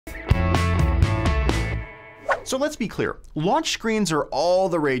So let's be clear, launch screens are all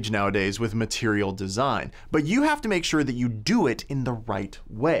the rage nowadays with material design, but you have to make sure that you do it in the right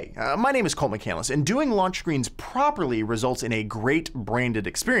way. My name is Colt McAnlis, and doing launch screens properly results in a great branded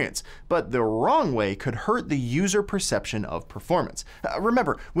experience, but the wrong way could hurt the user perception of performance.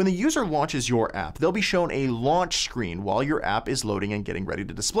 Remember, when the user launches your app, they'll be shown a launch screen while your app is loading and getting ready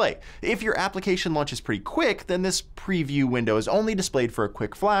to display. If your application launches pretty quick, then this preview window is only displayed for a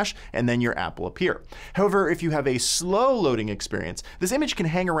quick flash, and then your app will appear. However, if you have a slow loading experience, this image can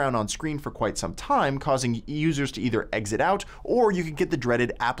hang around on screen for quite some time, causing users to either exit out, or you can get the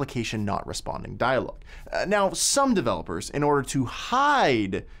dreaded application not responding dialog. Now, some developers, in order to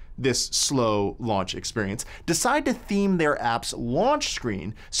hide this slow launch experience, decide to theme their app's launch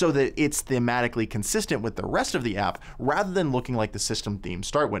screen so that it's thematically consistent with the rest of the app rather than looking like the system theme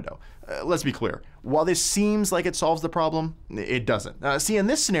start window. Let's be clear, while this seems like it solves the problem, it doesn't. See, in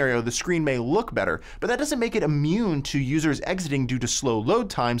this scenario, the screen may look better, but that doesn't make it immune to users exiting due to slow load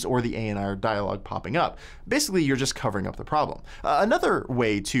times or the ANR dialog popping up. Basically, you're just covering up the problem. Another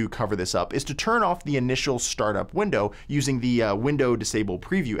way to cover this up is to turn off the initial startup window using the window disable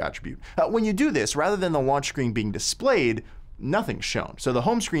preview attribute. When you do this, rather than the launch screen being displayed, nothing's shown. So the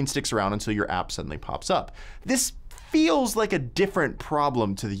home screen sticks around until your app suddenly pops up. This feels like a different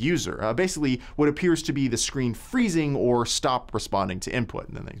problem to the user. Basically, what appears to be the screen freezing or stop responding to input,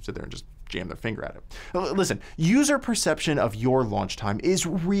 and then they sit there and just jam their finger at it. Listen, user perception of your launch time is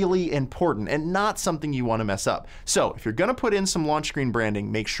really important and not something you want to mess up. So if you're going to put in some launch screen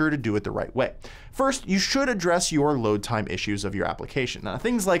branding, make sure to do it the right way. First, you should address your load time issues of your application.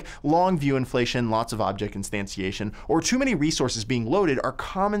 Things like long view inflation, lots of object instantiation, or too many resources being loaded are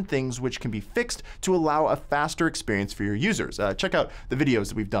common things which can be fixed to allow a faster experience for your users. Check out the videos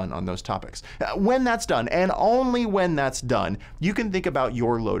that we've done on those topics. When that's done, and only when that's done, you can think about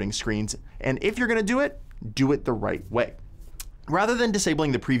your loading screens, and if you're going to do it the right way. Rather than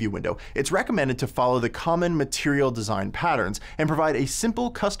disabling the preview window, it's recommended to follow the common material design patterns and provide a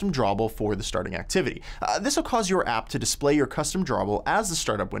simple custom drawable for the starting activity. This will cause your app to display your custom drawable as the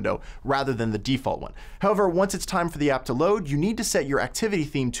startup window rather than the default one. However, once it's time for the app to load, you need to set your activity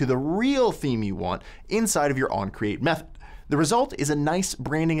theme to the real theme you want inside of your onCreate method. The result is a nice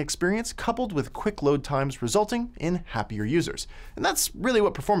branding experience coupled with quick load times, resulting in happier users. And that's really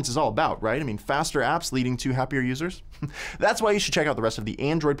what performance is all about, right? I mean, faster apps leading to happier users. That's why you should check out the rest of the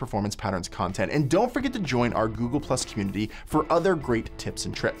Android performance patterns content, and don't forget to join our Google+ community for other great tips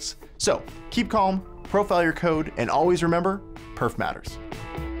and tricks. So keep calm, profile your code, and always remember, perf matters.